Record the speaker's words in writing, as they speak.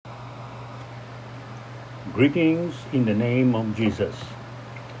Greetings in the name of Jesus.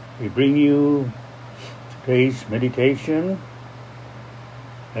 We bring you today's meditation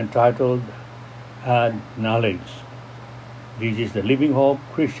entitled Add Knowledge. This is the Living Hope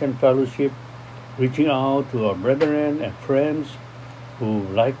Christian Fellowship reaching out to our brethren and friends who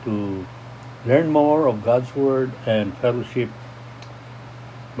like to learn more of God's Word and fellowship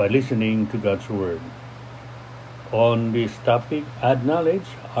by listening to God's Word. On this topic, Add Knowledge,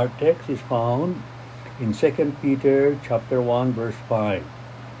 our text is found in 2 Peter chapter 1 verse 5.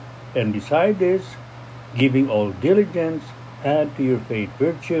 And beside this, giving all diligence, add to your faith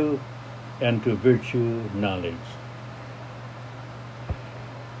virtue, and to virtue knowledge.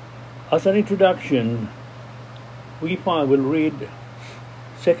 As an introduction, we'll read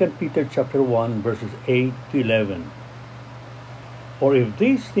 2 Peter chapter 1 verses 8 to 11. For if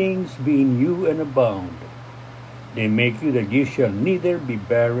these things be in you and abound, they make you that ye shall neither be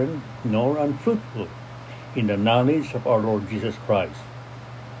barren nor unfruitful in the knowledge of our Lord Jesus Christ.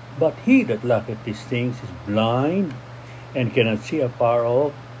 But he that lacketh these things is blind, and cannot see afar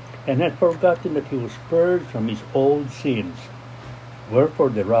off, and hath forgotten that he was purged from his old sins. Wherefore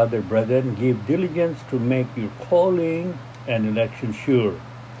the rather, brethren, give diligence to make your calling and election sure.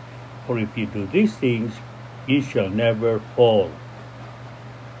 For if ye do these things, ye shall never fall.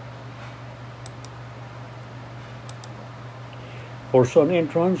 For so an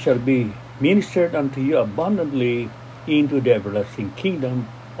entrance shall be ministered unto you abundantly into the everlasting kingdom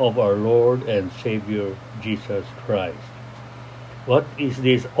of our Lord and Savior Jesus Christ. What is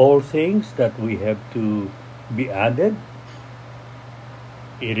this all things that we have to be added?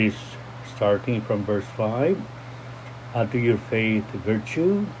 It is starting from verse 5. Add to your faith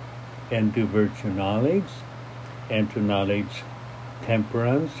virtue, and to virtue knowledge, and to knowledge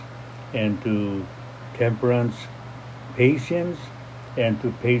temperance, and to temperance patience, and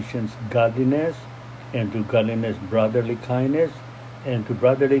to patience godliness, and to godliness brotherly kindness, and to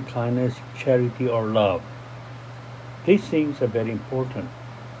brotherly kindness charity or love. These things are very important.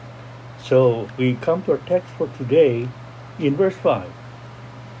 So we come to our text for today in verse 5.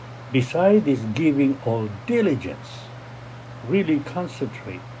 Beside this, giving all diligence, really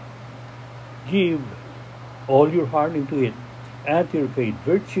concentrate. Give all your heart into it. Add to your faith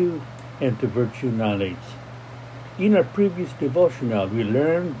virtue, and to virtue knowledge. In our previous devotional, we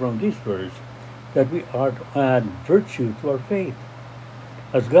learned from this verse that we are to add virtue to our faith.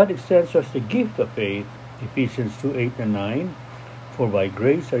 As God extends us the gift of faith, Ephesians 2, 8 and 9, for by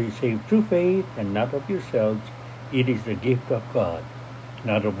grace are you saved through faith, and not of yourselves, it is the gift of God,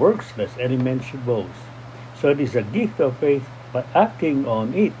 not of works, lest any man should boast. So it is a gift of faith. By acting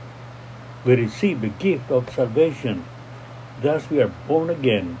on it, we receive the gift of salvation. Thus we are born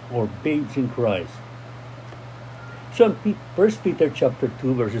again, or babes in Christ. So in 1 Peter chapter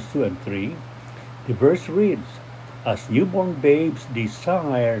 2 verses 2 and 3, the verse reads, as newborn babes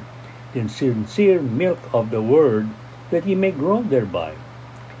desire the sincere milk of the word, that ye may grow thereby,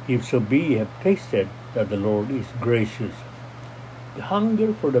 if so be ye have tasted that the Lord is gracious. The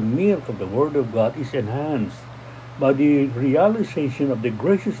hunger for the milk of the word of God is enhanced by the realization of the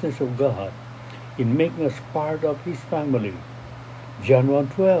graciousness of God in making us part of his family. John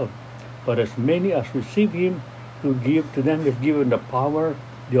 1:12, but as many as receive him, to give to them is given the power,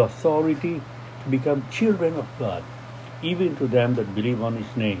 the authority to become children of God, even to them that believe on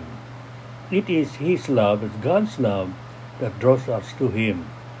his name. It is his love, it's God's love, that draws us to him.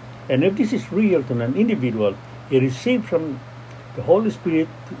 And if this is real to an individual, he received from the Holy Spirit,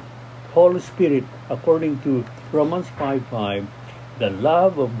 according to Romans 5:5, the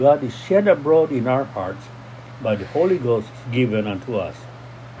love of God is shed abroad in our hearts by the Holy Ghost given unto us.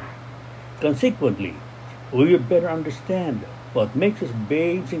 Consequently, we will better understand what makes us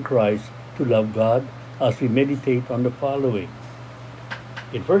babes in Christ to love God as we meditate on the following.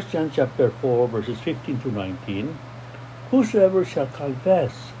 In 1 John chapter 4 verses 15 to 19, whosoever shall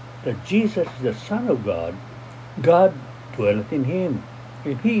confess that Jesus is the Son of God, God dwelleth in him,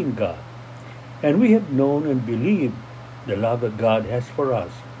 and he in God. And we have known and believed the love that God has for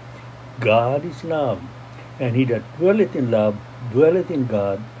us. God is love, and he that dwelleth in love dwelleth in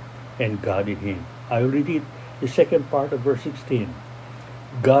God, and God in him. I will read the second part of verse 16.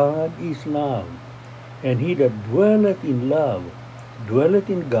 God is love, and he that dwelleth in love dwelleth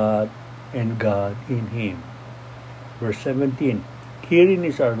in God, and God in him. Verse 17. Herein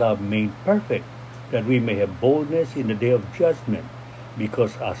is our love made perfect, that we may have boldness in the day of judgment,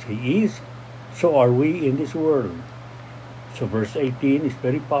 because as he is, so are we in this world. So verse 18 is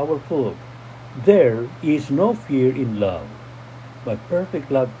very powerful. There is no fear in love, but perfect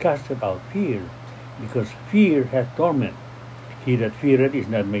love casteth out fear, because fear hath torment. He that feareth is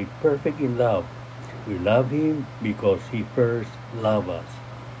not made perfect in love. We love Him because He first loved us.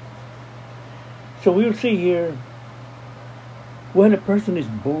 So we'll see here, when a person is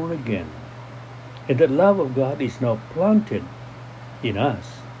born again, and the love of God is now planted in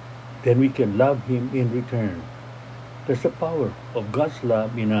us, then we can love Him in return. There's the power of God's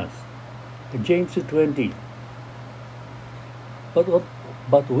love in us. In James 2:20,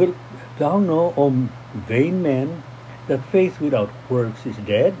 but wilt thou know, O vain man, that faith without works is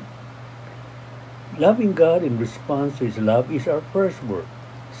dead? Loving God in response to His love is our first work.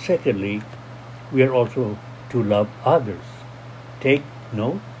 Secondly, we are also to love others. Take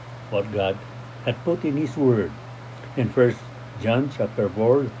note what God had put in His Word. In 1 John chapter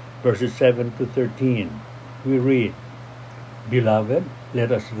 4, verses 7 to 13, we read, Beloved,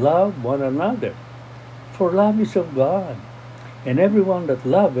 let us love one another, for love is of God, and everyone that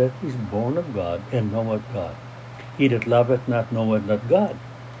loveth is born of God and knoweth God. He that loveth not knoweth not God.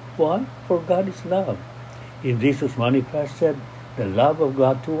 Why? For God is love. In this was manifested the love of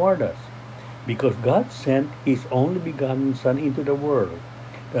God toward us, because God sent His only begotten Son into the world,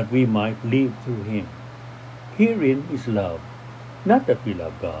 that we might live through Him. Herein is love, not that we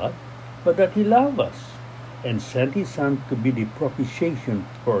love God, but that He loved us, and sent His Son to be the propitiation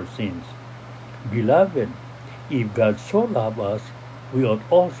for our sins. Beloved, if God so loved us, we ought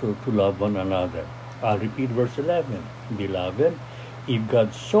also to love one another. I'll repeat verse 11. Beloved, if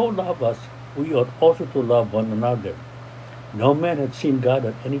God so loved us, we ought also to love one another. No man hath seen God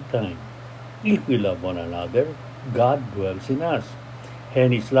at any time. If we love one another, God dwells in us,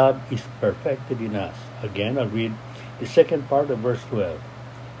 and His love is perfected in us. Again, I'll read the second part of verse 12.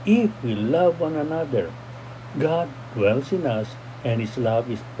 If we love one another, God dwells in us, and His love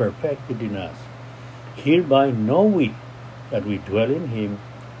is perfected in us. Hereby know we that we dwell in Him,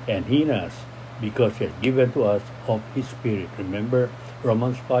 and He in us, because He has given to us of His Spirit. Remember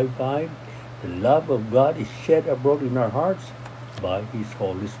Romans 5:5? The love of God is shed abroad in our hearts by His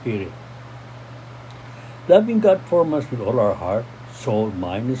Holy Spirit. Loving God foremost with all our heart, soul,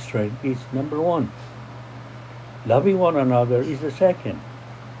 mind, and strength is number one. Loving one another is the second.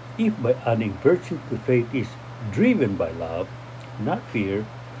 If by adding virtue to faith is driven by love, not fear,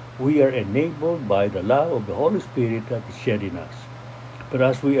 we are enabled by the love of the Holy Spirit that is shed in us. But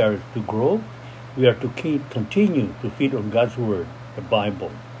as we are to grow, we are to continue to feed on God's Word, the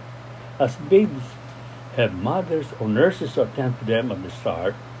Bible. As babes have mothers or nurses to attend to them at the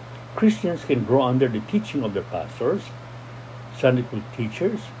start, Christians can grow under the teaching of their pastors, Sunday school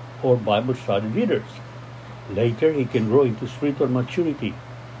teachers, or Bible study leaders. Later, he can grow into spiritual maturity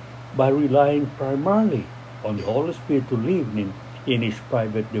by relying primarily on the Holy Spirit to lead him in his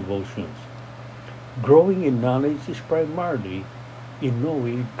private devotions. Growing in knowledge is primarily in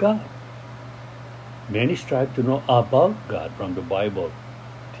knowing God. Many strive to know about God from the Bible,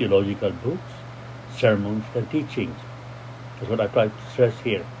 theological books, sermons, and teachings. That's what I try to stress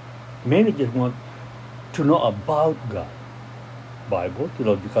here. Many just want to know about God. Bible,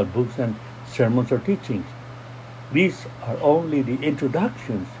 theological books, and sermons or teachings. These are only the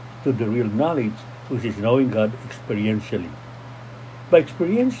introductions to the real knowledge, which is knowing God experientially. By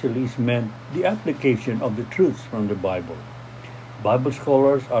experientially is meant the application of the truths from the Bible. Bible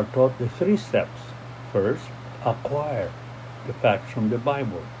scholars are taught the three steps. First, acquire the facts from the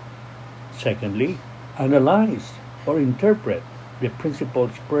Bible. Secondly, analyze or interpret the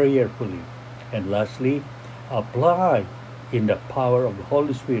principles prayerfully. And lastly, apply in the power of the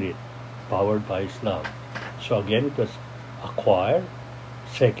Holy Spirit, powered by His love. So again, it was acquire,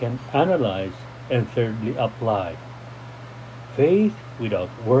 second, analyze, and thirdly, apply. Faith without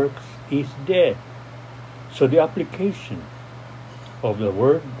works is dead. So the application of the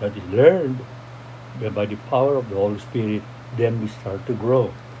Word that is learned by the power of the Holy Spirit, then we start to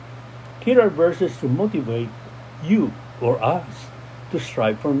grow. Here are verses to motivate you or us to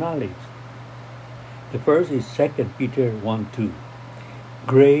strive for knowledge. The first is 2 Peter 1:2.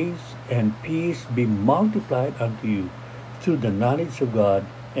 Grace and peace be multiplied unto you through the knowledge of God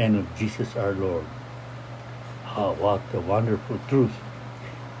and of Jesus our Lord. What a wonderful truth.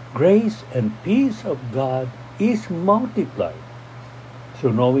 Grace and peace of God is multiplied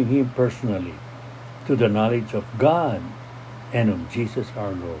through knowing Him personally, to the knowledge of God and of Jesus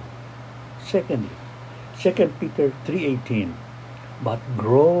our Lord. Secondly, 2 Peter 3:18, but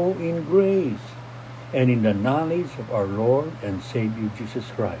grow in grace and in the knowledge of our Lord and Savior Jesus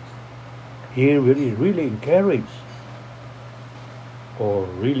Christ. Here we really encourage or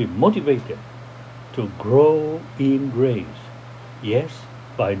really motivated to grow in grace. Yes,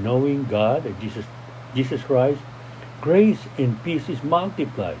 by knowing God and Jesus Christ, grace and peace is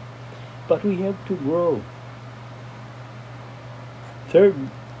multiplied. But we have to grow. Third,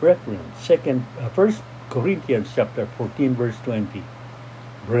 reference. First Corinthians chapter 14, verse 20.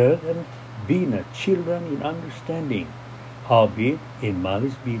 Brethren, be not children in understanding, howbeit in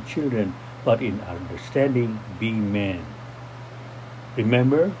malice be children, but in understanding be men.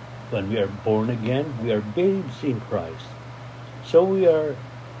 Remember, when we are born again, we are babes in Christ. So we are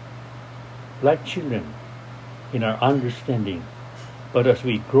like children in our understanding. But as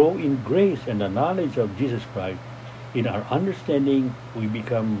we grow in grace and the knowledge of Jesus Christ, in our understanding, we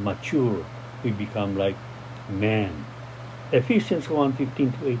become mature. We become like men. Ephesians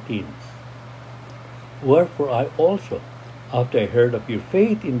 1:15-18. Wherefore I also, after I heard of your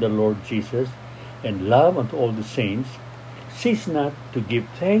faith in the Lord Jesus, and love unto all the saints, cease not to give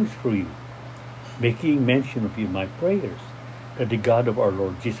thanks for you, making mention of you in my prayers, that the God of our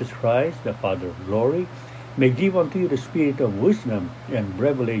Lord Jesus Christ, the Father of glory, may give unto you the spirit of wisdom and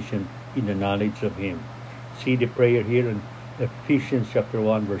revelation in the knowledge of him. See the prayer here in Ephesians chapter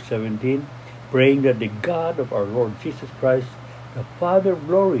 1, verse 17, praying that the God of our Lord Jesus Christ, the Father of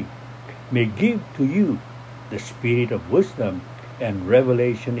glory, may give to you the spirit of wisdom and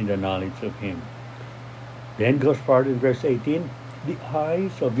revelation in the knowledge of him. Then goes further in verse 18, the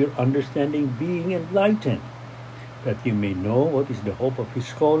eyes of your understanding being enlightened, that you may know what is the hope of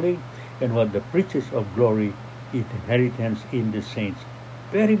his calling, and what the riches of glory is inheritance in the saints.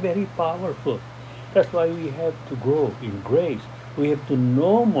 Very, very powerful. That's why we have to grow in grace. We have to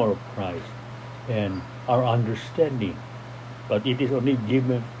know more of Christ and our understanding. But it is only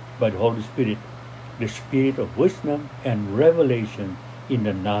given by the Holy Spirit, the spirit of wisdom and revelation in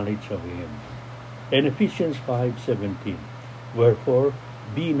the knowledge of him. And Ephesians 5:17, wherefore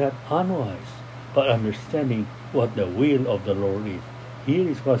be not unwise, but understanding what the will of the Lord is. Here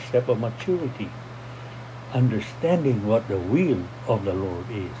is one step of maturity, understanding what the will of the Lord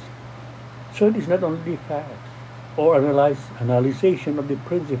is. So it is not only facts or analyzation of the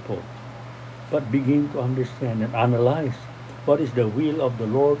principles, but begin to understand and analyze what is the will of the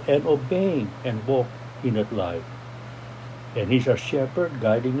Lord and obeying and walk in that life. And he's our shepherd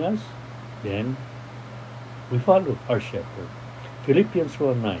guiding us, then we follow our shepherd. Philippians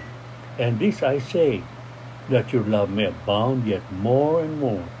 1:9, and this I say, that your love may abound yet more and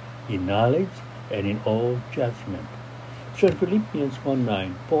more in knowledge and in all judgment. So in Philippians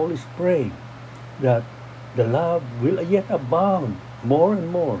 1:9, Paul is praying that the love will yet abound more and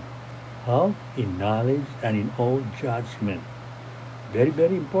more. How? In knowledge and in all judgment. Very,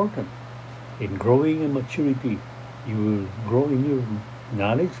 very important. In growing in maturity, you will grow in your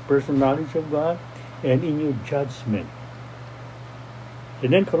knowledge, personal knowledge of God, and in your judgment.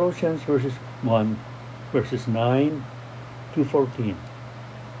 And then Colossians verses 9 to 14.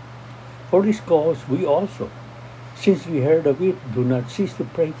 For this cause we also, since we heard of it, do not cease to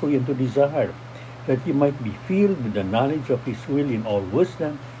pray for you and to desire that you might be filled with the knowledge of his will in all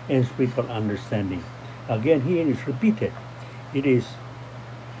wisdom and spiritual understanding. Again, here is repeated. It is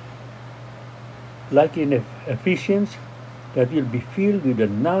like in Ephesians, that you'll be filled with the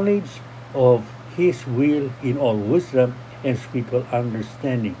knowledge of his will in all wisdom and spiritual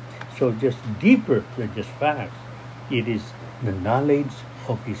understanding. So just deeper than just facts. It is the knowledge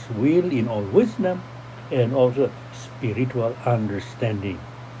of his will in all wisdom and also spiritual understanding,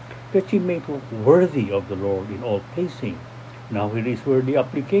 that you may walk worthy of the Lord in all pleasing. Now here is where the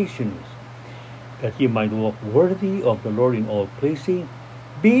application is. That you might walk worthy of the Lord in all pleasing,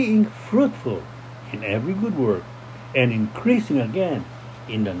 being fruitful in every good work, and increasing again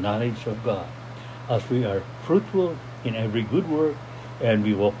in the knowledge of God. As we are fruitful in every good work, and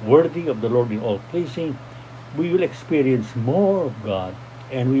we walk worthy of the Lord in all pleasing, we will experience more of God,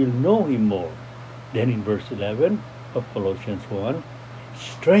 and we will know him more. Then in verse 11 of Colossians 1,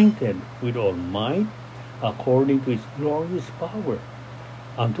 strengthened with all might, according to his glorious power,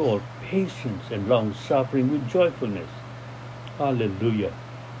 unto all patience and long-suffering with joyfulness. Hallelujah.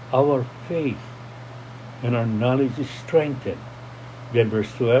 Our faith and our knowledge is strengthened. Then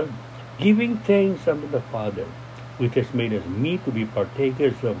verse 12, giving thanks unto the Father, which has made us meet to be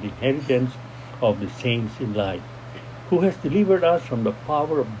partakers of the inheritance of the saints in light, who has delivered us from the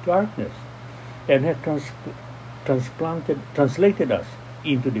power of darkness, and has translated us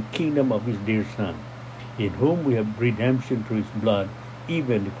into the kingdom of his dear Son, in whom we have redemption through his blood,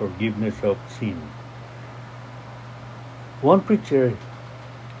 even the forgiveness of sin. One preacher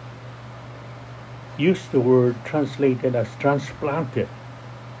used the word translated as transplanted.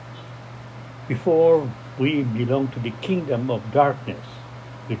 Before, we belong to the kingdom of darkness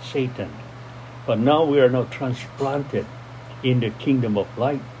with Satan. But now we are now transplanted in the kingdom of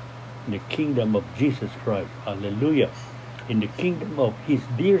light, in the kingdom of Jesus Christ. Hallelujah. In the kingdom of his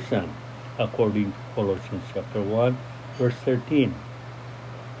dear Son, according to Colossians chapter 1, verse 13.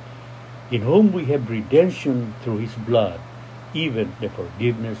 in whom we have redemption through his blood, even the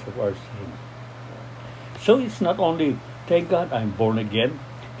forgiveness of our sins. So it's not only, thank God I'm born again,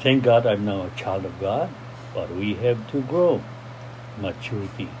 thank God I'm now a child of God, but we have to grow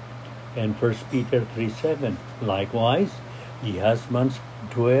maturity. And 1 Peter 3:7, likewise, ye husbands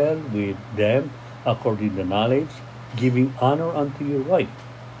dwell with them according to knowledge, giving honor unto your wife,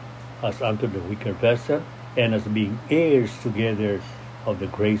 as unto the weaker vessel, and as being heirs together of the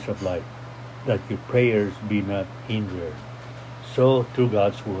grace of life, that your prayers be not hindered. So, through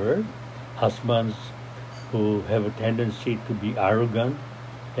God's word, husbands who have a tendency to be arrogant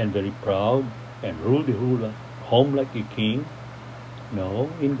and very proud and rule the whole home like a king, no,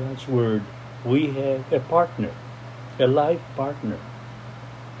 in God's word, we have a partner, a life partner,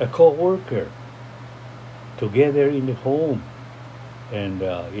 a co-worker, together in the home. And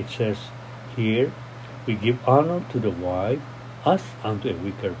it says here, we give honor to the wife as unto a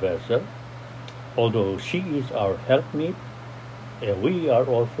weaker vessel, although she is our helpmate, and we are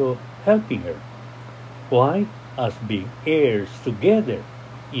also helping her. Why? As being heirs together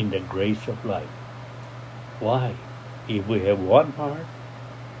in the grace of life. Why? If we have one heart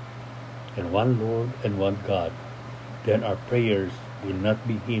and one Lord and one God, then our prayers will not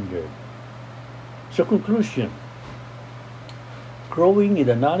be hindered. So, conclusion, growing in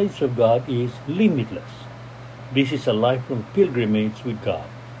the knowledge of God is limitless. This is a lifelong pilgrimage with God.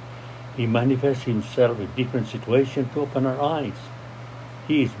 He manifests himself in different situations to open our eyes.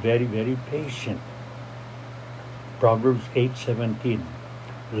 He is very, very patient. Proverbs 8:17,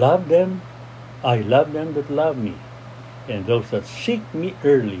 love them, I love them that love me, and those that seek me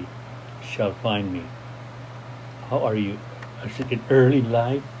early shall find me. How are you? Is it in early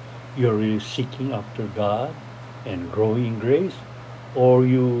life you're really seeking after God and growing in grace? Or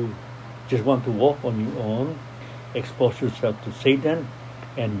you just want to walk on your own, expose yourself to Satan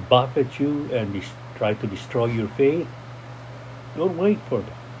and buffet you and try to destroy your faith? Don't wait for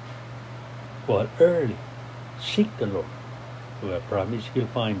that. Go early. Seek the Lord. I promise you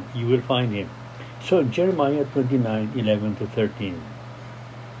will find him. So in Jeremiah 29:11-13,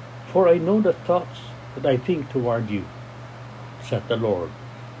 for I know the thoughts that I think toward you, said the Lord,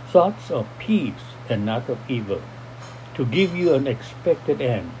 thoughts of peace and not of evil, to give you an expected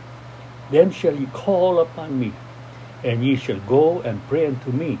end. Then shall ye call upon me, and ye shall go and pray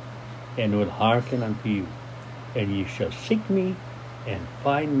unto me, and will hearken unto you. And ye shall seek me and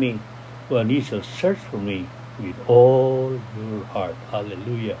find me, when ye shall search for me with all your heart.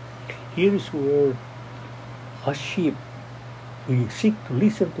 Hallelujah. Here is where, as sheep, we seek to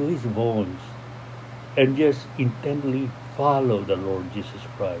listen to his voice and just intently follow the Lord Jesus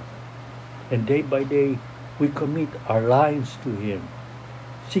Christ. And day by day, we commit our lives to him,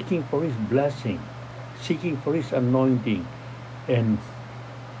 seeking for his blessing, seeking for his anointing, and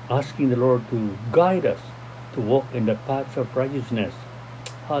asking the Lord to guide us to walk in the paths of righteousness.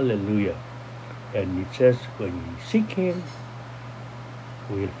 Hallelujah. And it says, when we seek him,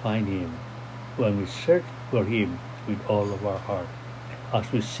 we will find him. When we search for him with all of our heart,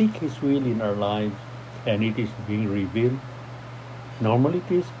 as we seek his will in our lives, and it is being revealed, normally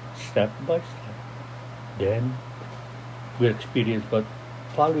it is step by step, then we'll experience what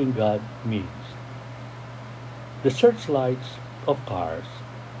following God means. The searchlights of cars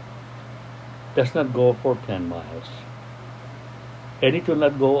does not go for 10 miles, and it will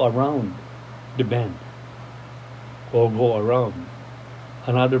not go around the bend or go around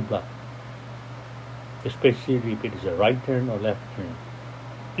another block, especially if it is a right turn or left turn.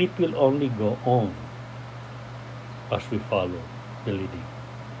 It will only go on as we follow the leading.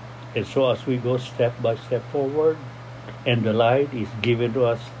 And so as we go step by step forward, and the light is given to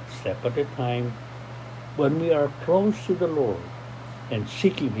us step at a time, when we are close to the Lord and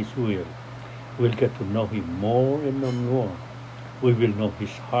seeking his will, we'll get to know him more and more. We will know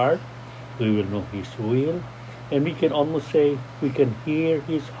his heart, we will know his will, and we can almost say we can hear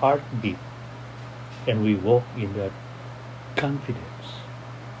his heartbeat, and we walk in that confidence.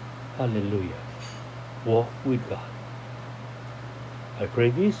 Hallelujah. Walk with God. I pray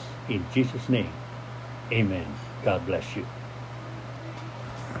this in Jesus' name. Amen. God bless you.